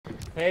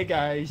Hey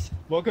guys,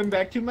 welcome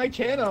back to my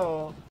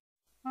channel.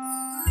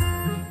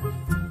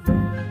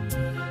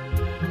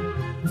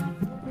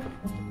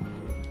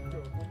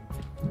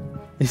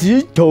 Is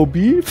it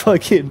Toby?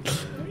 Fucking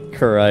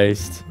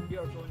Christ.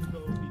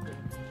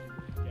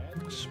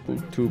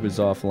 SpookTube is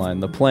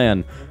offline. The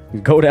plan: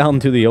 go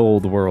down to the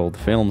old world,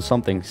 film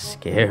something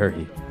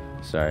scary.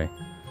 Sorry.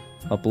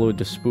 Upload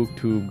to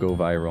SpookTube, go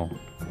viral.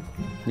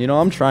 You know,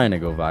 I'm trying to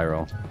go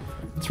viral.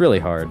 It's really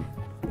hard.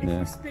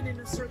 Yeah.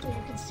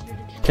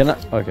 Can I?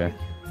 Okay.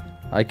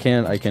 I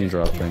can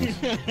drop things.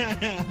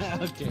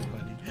 Okay,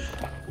 buddy.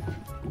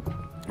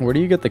 Where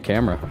do you get the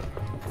camera?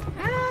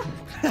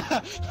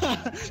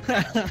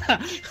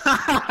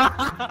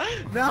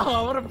 No,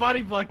 I want to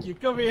body block you.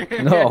 Come here.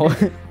 No.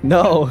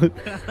 No.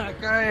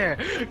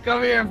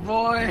 Come here,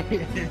 boy.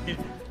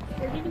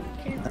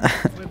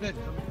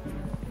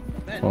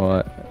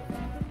 What?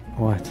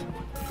 What?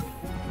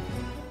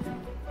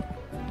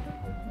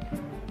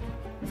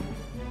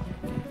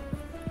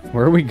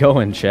 Where are we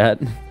going, chat?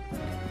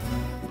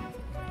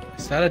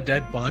 Is that a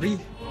dead body?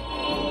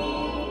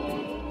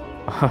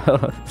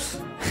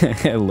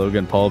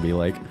 Logan Paul be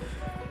like,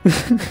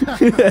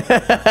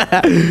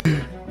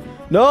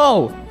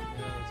 no!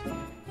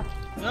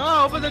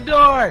 No, open the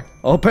door!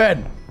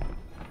 Open!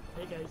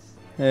 Hey guys.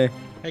 Hey.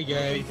 Hey,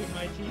 guys.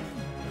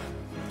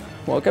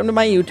 Welcome to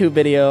my YouTube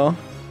video.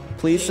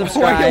 Please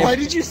subscribe. Why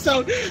did you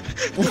sound...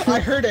 I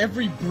heard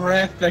every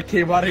breath that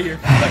came out of your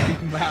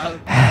fucking mouth.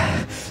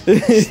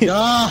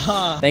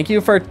 Stop! Thank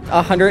you for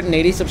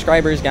 180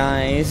 subscribers,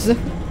 guys.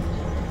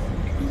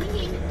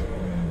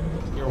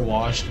 You're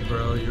washed,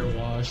 bro. You're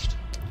washed.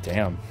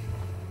 Damn.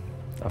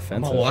 I'm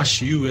Offensive. gonna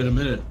wash you in a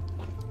minute.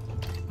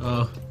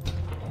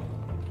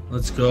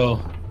 Let's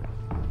go.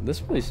 This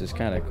place is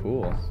kind of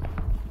cool.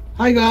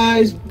 Hi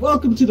guys,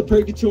 welcome to the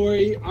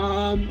Purgatory.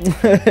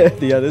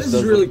 Yeah, This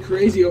is really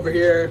crazy over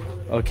here.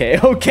 Okay,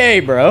 okay,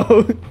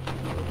 bro.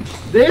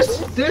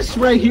 This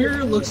right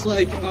here looks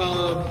like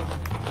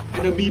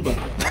an amoeba.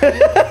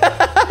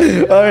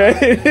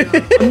 Alright.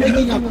 I'm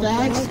making up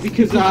facts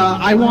because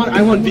I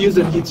want views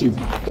on YouTube.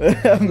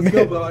 Let's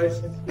go,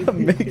 boys.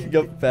 I'm making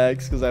up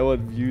facts because I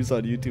want views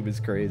on YouTube is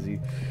crazy.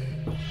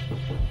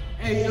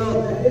 Hey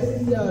yo, this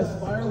is the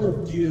Spiral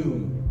of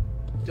Doom.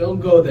 Don't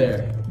go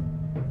there.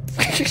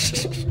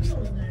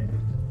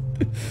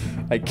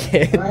 I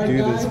can't do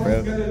this,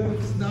 bro.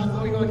 It's not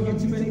going on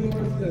YouTube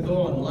anymore. It's gonna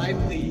go on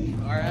Live League.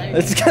 All right.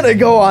 It's gonna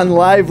go on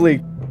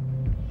Lively.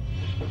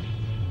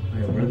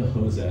 Alright, where the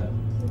hose at?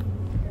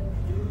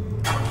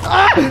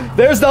 Ah!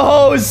 There's the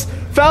hose!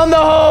 Found the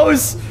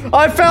hose!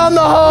 I found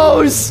the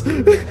hose!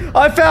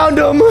 I found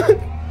them!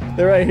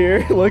 They're right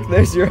here. Look,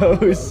 there's your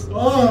hose.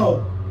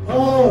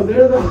 Oh,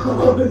 they're the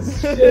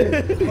hose.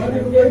 Shit.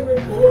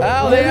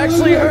 Ow, they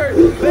actually hurt!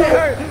 They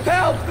hurt!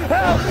 Help!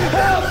 Help!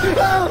 Help!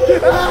 Help!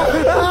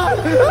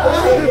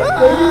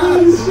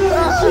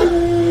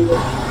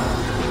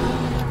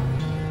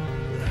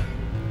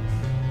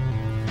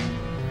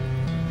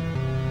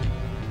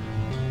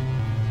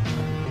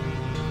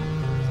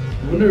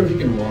 I wonder if you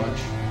can watch.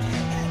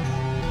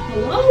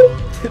 Hello?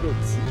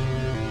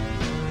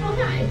 Oh,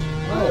 hi.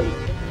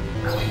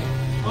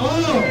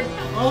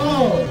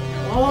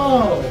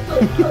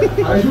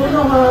 I don't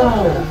know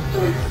how.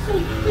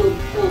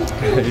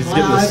 He's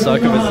getting the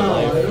suck of his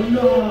life. I don't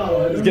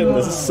know. He's getting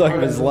the suck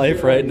of his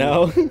life right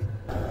now.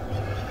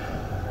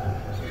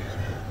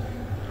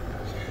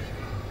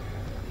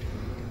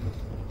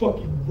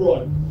 Fucking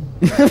run.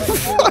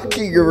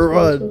 Fucking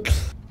run.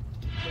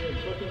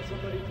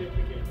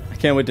 I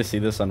can't wait to see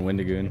this on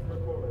Wendigoon.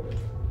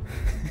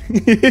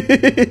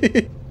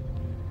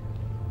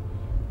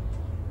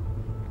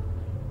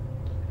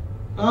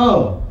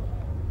 Oh.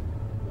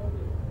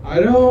 I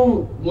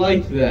don't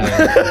like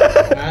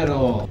that at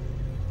all.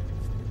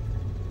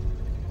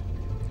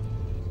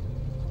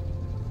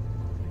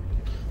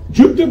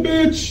 Juke the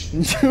bitch!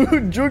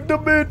 Juke the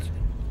bitch!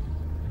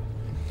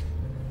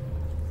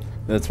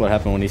 That's what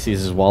happened when he sees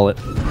his wallet.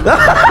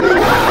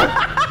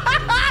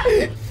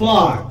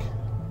 Fuck.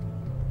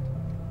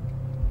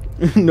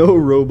 No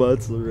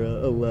robots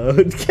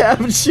allowed.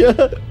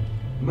 Captcha!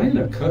 Am I in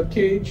a cut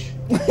cage?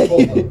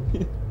 Hold up.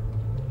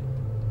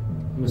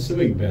 I'm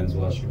assuming Ben's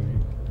watching me.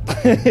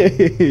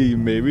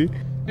 Maybe.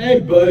 Hey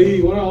buddy,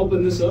 you wanna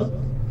open this up?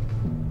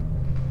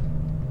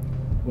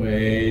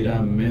 Wait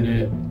a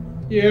minute.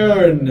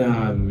 You're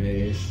not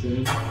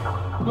Mason.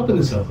 Open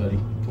this up, buddy.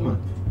 Come on.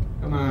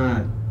 Come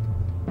on.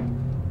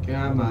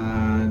 Come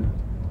on.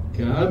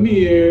 Come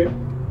here.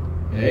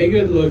 Hey,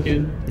 good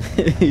looking.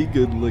 Hey,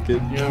 good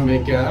looking. You wanna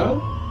make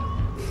out?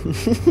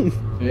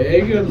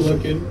 Hey, good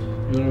looking.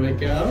 You wanna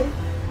make out?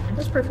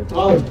 That's perfect.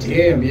 Oh,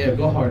 damn. Yeah,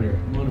 go harder.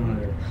 Come on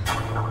harder.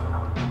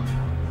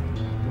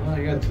 Well,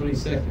 I got 20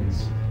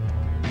 seconds.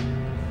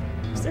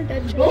 Is there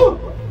dead chick? Oh!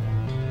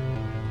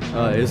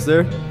 Is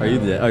there? Are you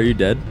dead? Are you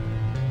dead?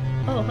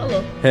 Oh,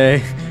 hello.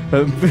 Hey,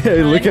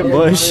 hey, look at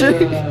Bush. My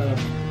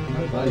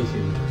body's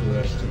getting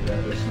crushed to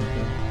death or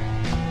something.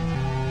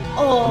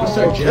 I'm Oh. gonna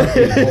start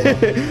jumping.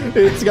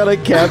 It's got a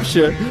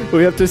captcha.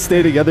 We have to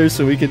stay together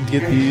so we can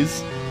get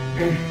these.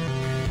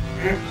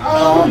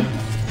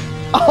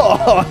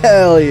 Oh,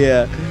 hell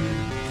yeah.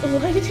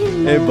 Why did he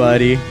Hey, move?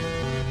 buddy.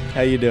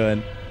 How you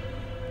doing?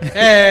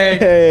 Hey!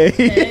 Hey.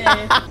 Hey.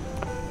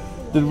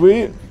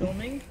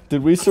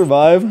 Did we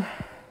survive?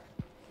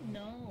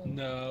 No.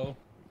 No.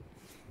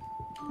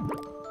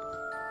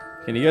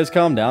 Can you guys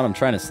calm down? I'm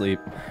trying to sleep.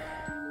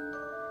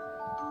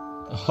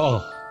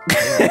 Oh.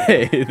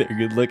 Hey, they're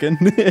good looking.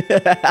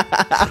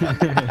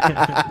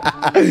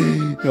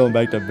 Going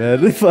back to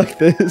bed. Fuck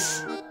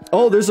this.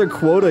 Oh, there's a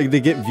quota to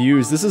get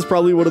views. This is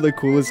probably one of the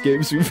coolest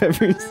games we've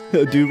ever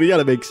seen. Dude, we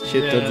gotta make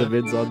shit tons of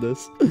vids on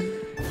this.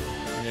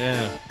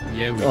 Yeah.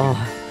 Yeah, we do.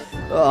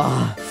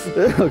 Oh.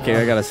 Okay,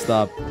 I gotta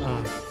stop.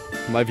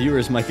 My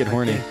viewers might get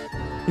horny.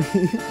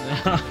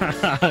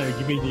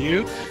 You mean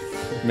you?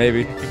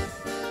 Maybe.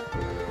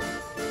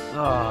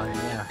 Oh,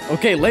 yeah.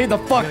 Okay, lay the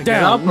fuck Get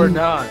down. up or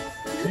not?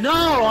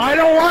 No, I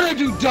don't want to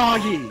do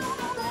doggy.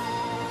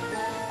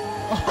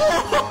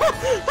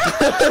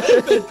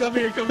 Come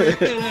here, come here.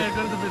 Go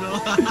to the middle.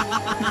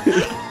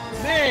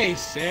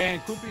 Mason,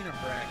 quit being a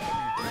brat.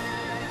 Come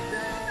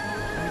here.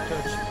 Let me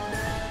touch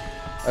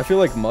you. I feel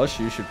like Mush,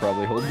 you should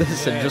probably hold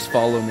this and Yeah. just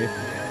follow me.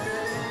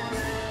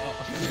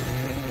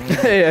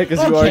 Yeah, because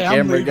you are a Okay, I'm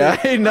camera leaving.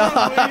 guy. No.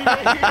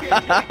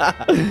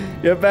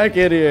 Get back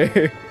in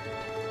here.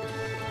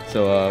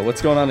 So,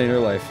 what's going on in your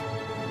life?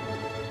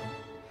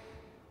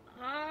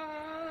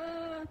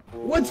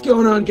 What's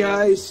going on,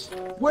 guys?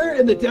 We're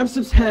in the depths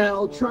of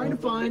hell trying to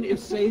find if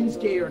Satan's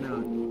gay or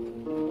not.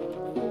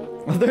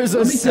 Well, there's a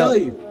Let me tell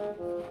you.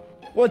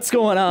 What's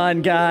going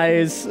on,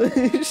 guys? Fuck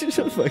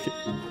it.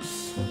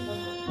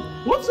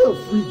 What's up,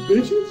 freak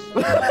bitches?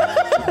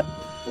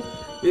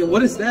 Yeah,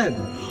 what is that?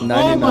 99.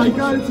 Oh my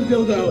god, it's a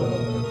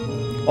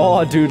dildo.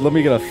 Oh, dude, let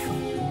me get a.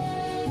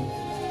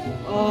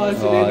 Oh,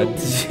 it's an Oh, anal.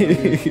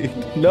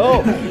 dude.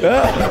 No.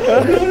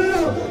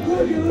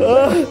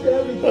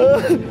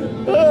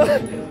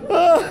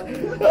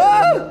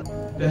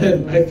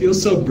 Man, I feel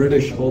so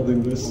British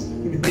holding this.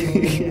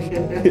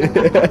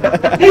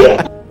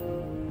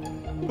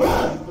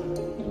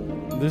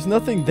 There's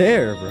nothing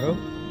there, bro.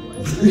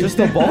 Just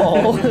a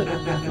ball.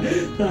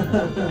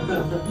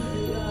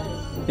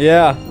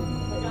 Yeah.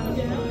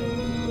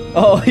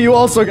 Oh, you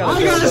also got.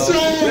 I got a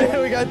dildo.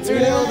 sword! We got two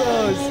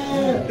dildos.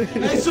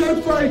 Hey,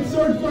 sword fight,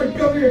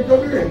 come here,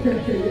 come here.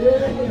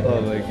 Yeah.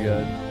 Oh my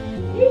god.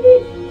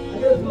 I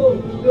gotta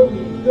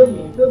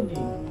film me.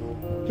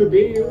 To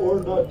be or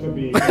not to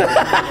be.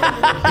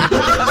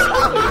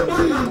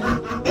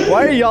 Why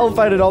are y'all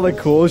finding all the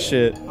cool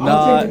shit?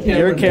 Nah, take the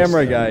you're a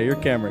camera camera next guy. time. You're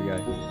a camera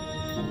guy.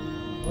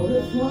 Oh,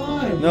 that's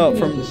fine. No, You can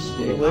from have the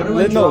stick. How do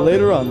I no, drop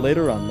later it? on.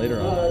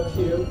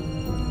 Q.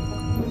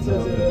 It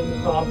says it in the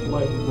top,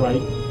 like,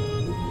 right.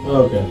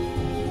 Oh, okay.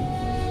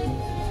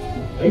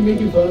 Are you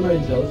making fun of my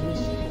intelligence?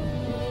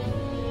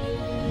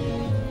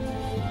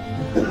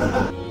 I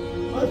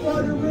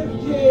found a rib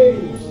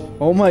cage!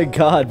 Oh my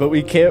god, but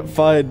we can't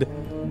find.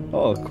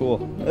 Oh,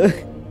 cool.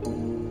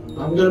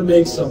 I'm gonna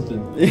make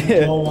something. You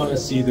Yeah. don't want to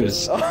see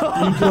this. You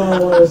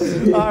don't want to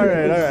see All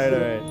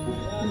right.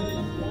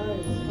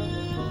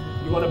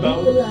 You want a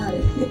bone? You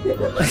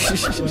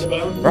want a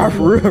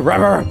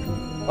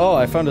bone? Oh,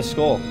 I found a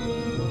skull.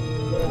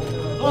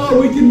 Oh,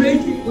 we can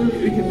make it. We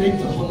can make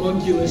the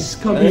homunculus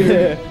come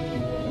here.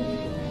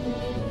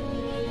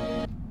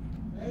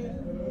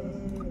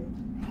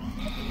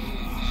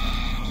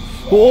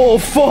 Oh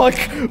fuck!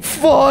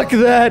 Fuck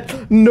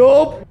that!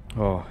 Nope.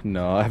 Oh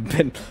no,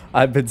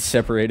 I've been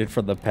separated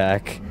from the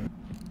pack.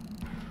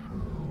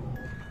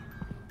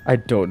 I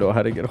don't know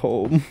how to get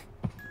home.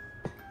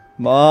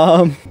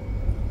 Mom.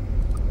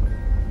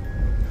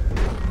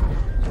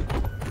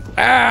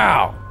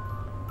 Ow!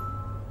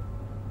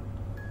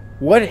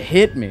 What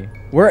hit me?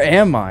 Where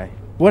am I?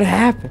 What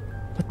happened?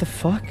 What the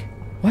fuck?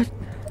 What?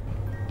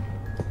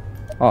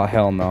 Oh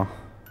hell no.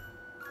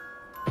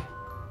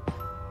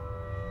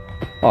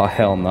 Oh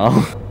hell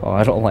no. Oh,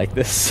 I don't like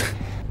this.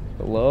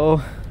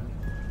 Hello?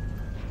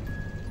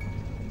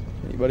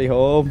 Anybody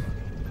home?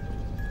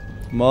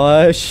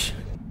 Mush?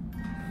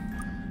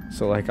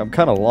 So like I'm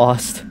kinda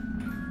lost.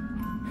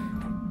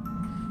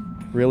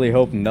 Really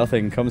hope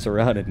nothing comes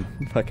around and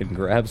fucking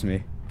grabs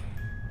me.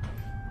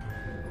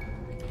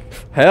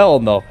 Hell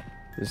no!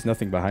 There's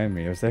nothing behind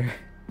me, is there?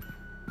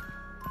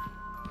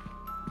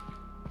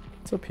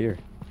 What's up here?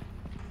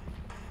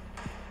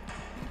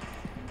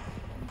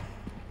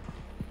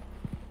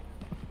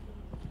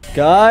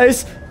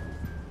 Guys!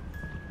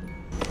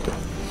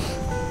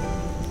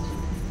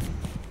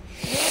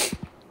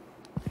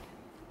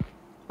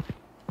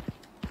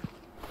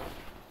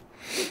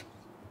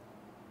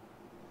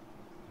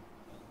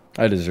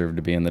 I deserve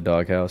to be in the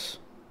doghouse.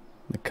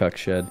 The cuck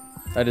shed.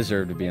 I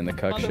deserve to be in the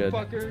cuck shed.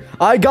 Motherfucker.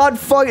 I got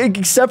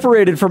fucking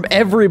separated from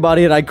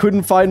everybody and I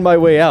couldn't find my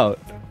way out.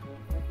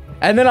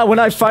 And then when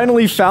I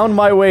finally found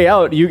my way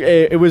out,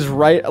 it was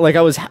right, like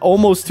I was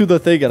almost to the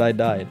thing and I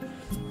died.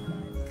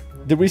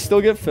 Did we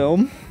still get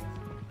film?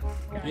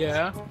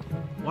 Yeah.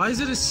 Why is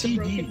it a The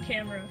CD? broken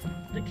camera.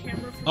 The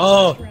camera. from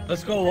Oh, the restaurant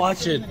let's go was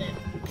watch it. permanent.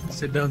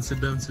 Sit down, sit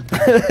down, sit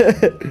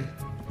down.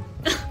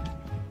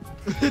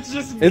 It's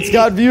just me. It's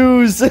got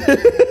views.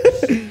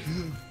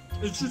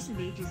 It's just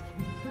me.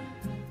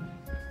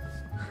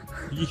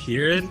 You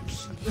hear it?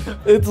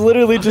 It's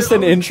literally just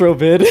an intro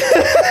vid.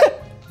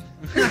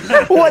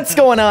 What's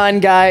going on,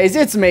 guys?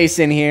 It's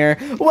Mason here.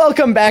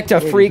 Welcome back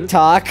to Freak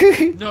Talk.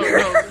 No,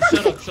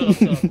 shut up.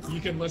 You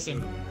can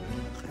listen.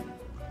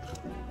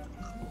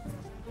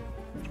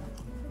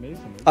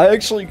 I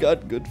actually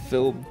got good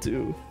film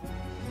too.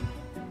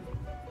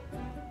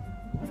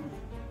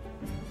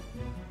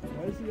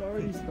 Why is he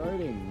already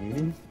starting,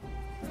 man?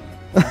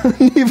 I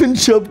didn't even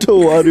jump to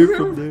water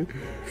from there.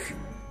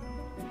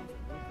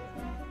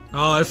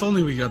 Oh, if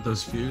only we got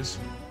those views.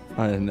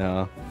 I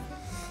know.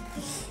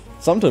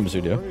 Sometimes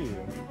we do.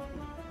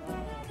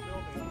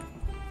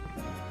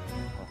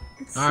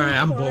 Alright,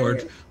 I'm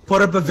bored.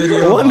 Put up a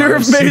video. I wonder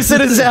if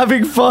Mason is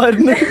having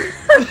fun.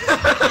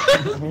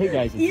 Hey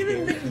guys,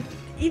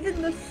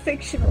 Even the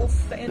fictional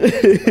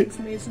fandom likes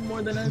Mason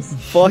more than us.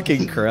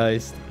 Fucking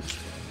Christ.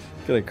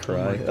 Gonna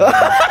cry.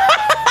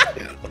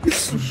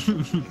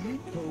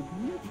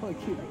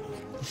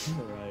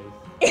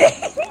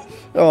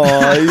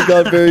 Oh, you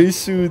got very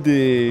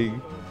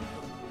soothing.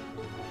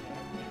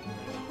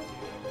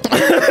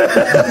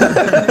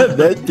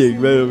 That thing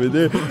right over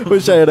there.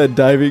 Wish I had a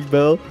diving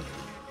bell.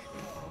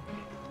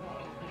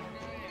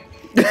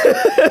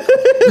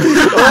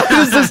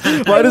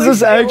 Why does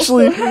this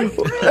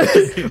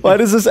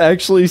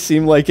actually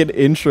seem like an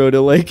intro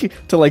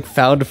to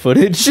found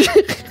footage?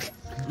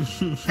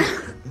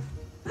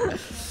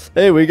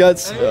 Hey, we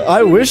got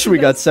I wish we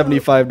got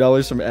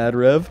 $75 from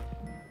AdRev.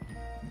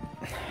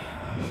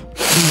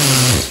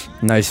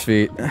 Nice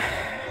feet.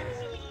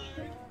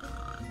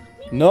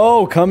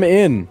 No, come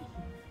in.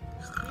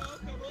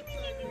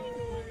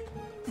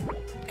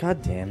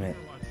 God damn it.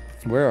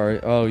 Where are you?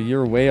 Oh,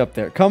 you're way up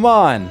there. Come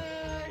on.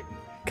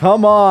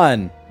 Come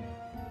on.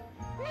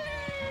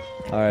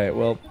 Alright,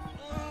 well.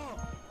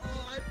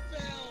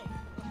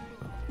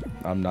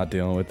 I'm not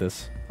dealing with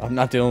this. I'm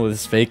not dealing with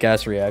this fake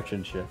ass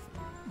reaction shit.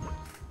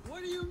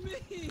 What do you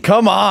mean?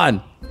 Come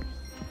on.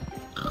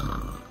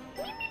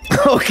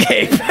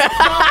 Okay.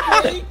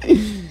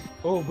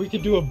 Oh, we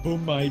could do a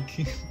boom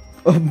mic.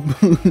 Boomers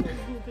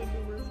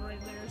right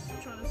there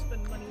trying to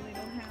spend money they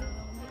don't have.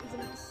 Isn't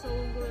it so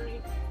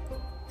great?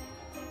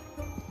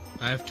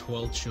 I have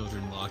 12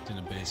 children locked in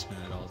a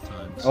basement at all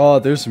times. Oh,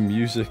 there's some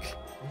music.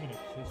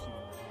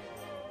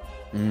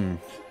 And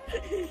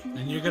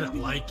you're gonna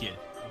like it.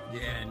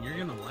 Yeah, and you're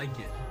gonna like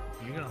it.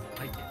 You're gonna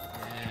like it.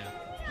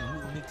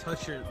 Yeah. Let me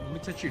touch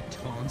your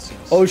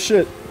tonsils. Oh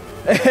shit.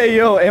 Hey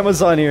yo,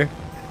 Amazon here.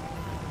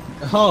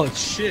 Oh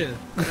shit.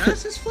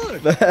 Fast as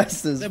fuck.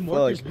 Fast as Them fuck.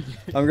 workers be-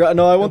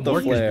 No, I want Them the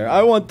workers flare. be-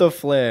 I want the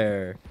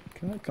flare.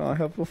 Can I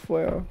have a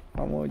flare?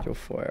 I want your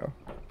flare.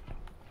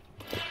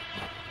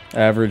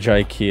 Average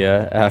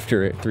IKEA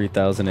after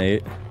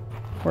 3008.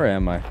 Where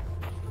am I?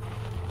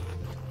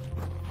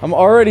 I'm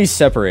already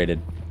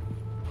separated.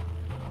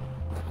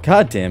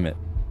 God damn it.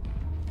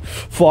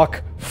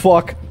 Fuck. Come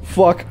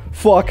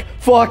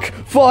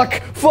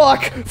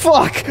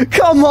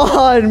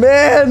on,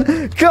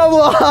 man. Come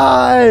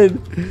on.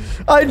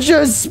 I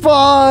just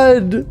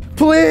spawned.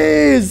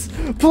 Please.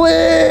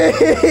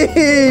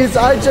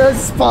 I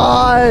just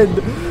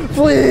spawned.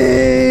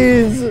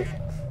 Please.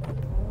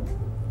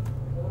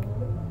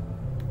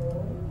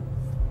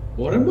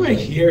 What am I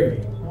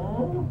hearing?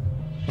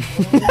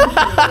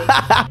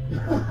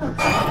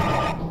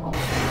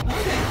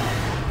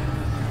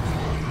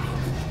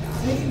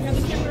 Mason, grab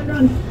the camera and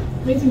run.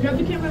 Mason, grab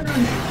the camera and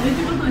run.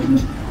 Mason, behind.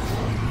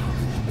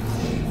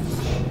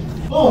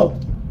 Oh!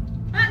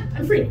 Ah,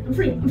 I'm free.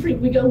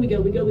 We go.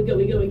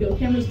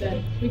 Camera's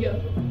dead. We go.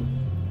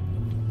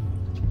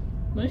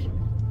 Mush?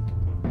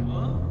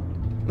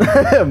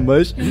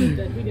 Mush. Camera's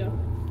dead. We go.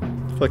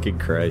 Fucking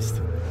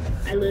Christ.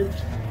 I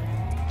lived.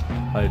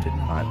 I did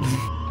not.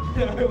 I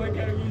like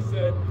how you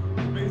said,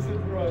 Mason,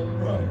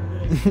 run.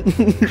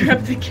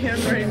 Grab the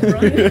camera and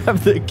run.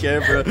 Have the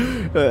camera.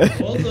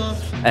 Hold up.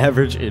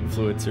 Average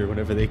influencer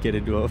whenever they get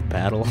into a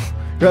battle.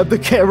 Grab the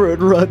camera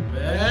and run.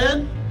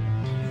 Man.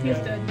 He's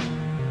dead.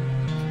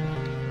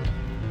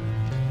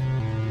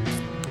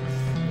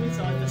 We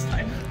saw it this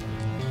time.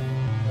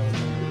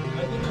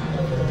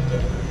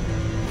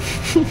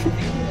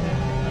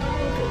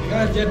 You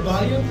got a dead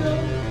body up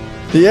there?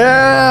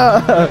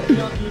 Yeah!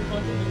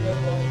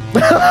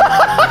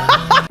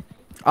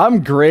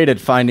 I'm great at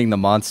finding the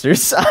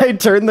monsters. I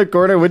turned the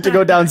corner, went to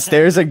go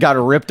downstairs, and got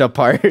ripped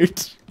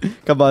apart.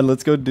 Come on,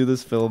 let's go do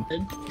this film.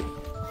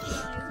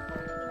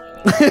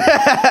 I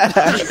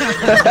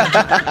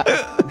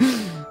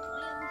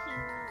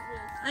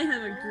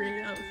have a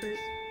great outfit.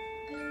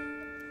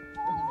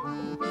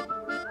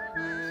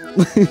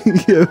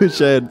 I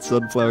wish I had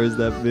sunflowers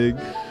that big.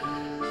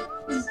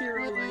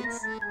 0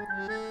 likes.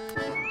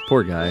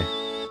 Poor guy.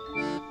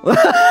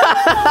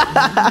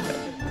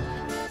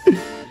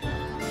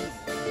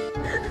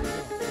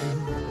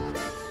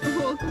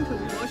 Welcome to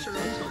Wash Your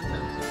Own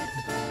Content.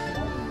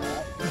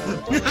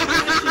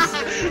 She's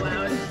very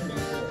loud.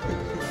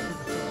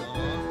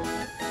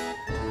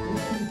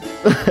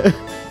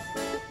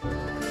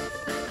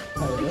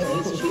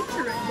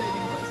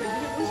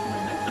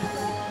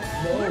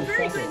 You're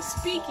very good at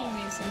speaking,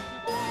 Mason.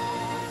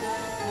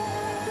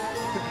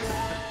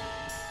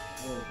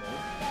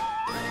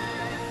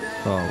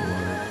 Oh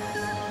lord.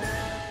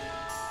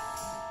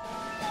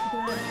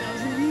 Glad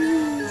 1,000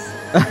 views.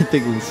 I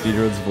think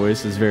LuciDrone's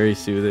voice is very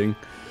soothing.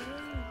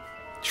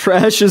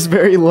 Trash is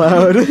very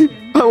loud.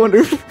 I wonder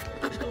if...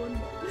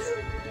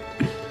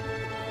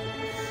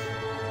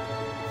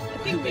 I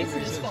think Mason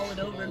just fallen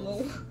over,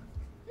 lol.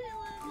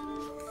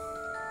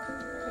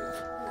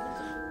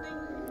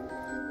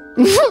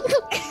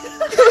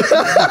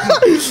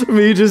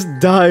 Me just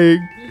dying.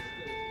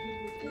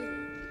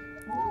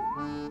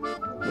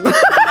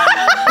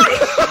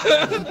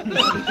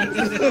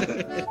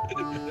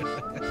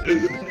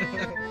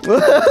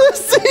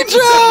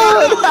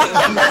 LuciDrone!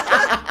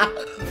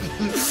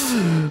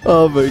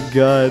 Oh my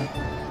god.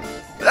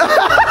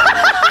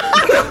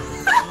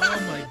 Oh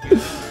my god.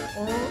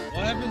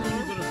 What happened when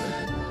you go to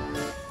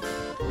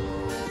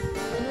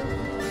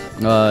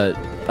bed?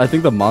 I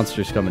think the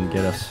monsters come and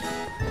get us.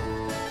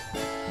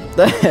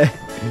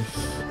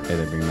 Hey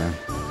there, big man.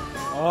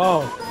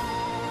 Oh.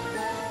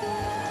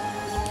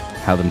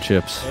 Have them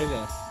chips. Hey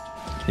there.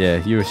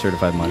 Yeah, you're a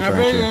certified munch,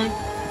 aren't you?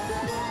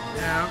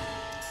 Yeah.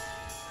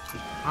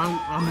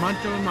 I'm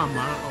munching my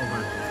mouth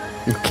over.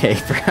 Okay,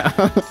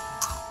 bro.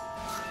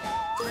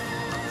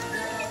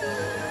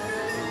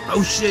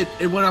 Oh shit,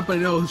 it went up my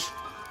nose.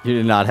 You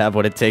do not have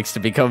what it takes to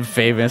become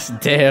famous.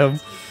 Damn.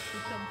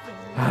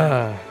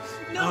 No,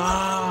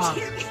 Ah.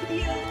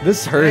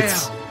 This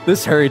hurts. Damn.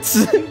 This hurts.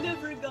 you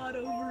never got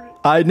over it.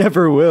 I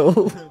never will.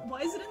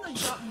 Why is it in the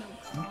drop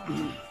notes?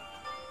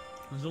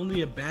 It was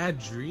only a bad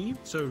dream,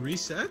 so it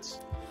resets?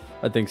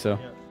 I think so.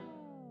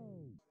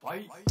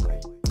 Fight.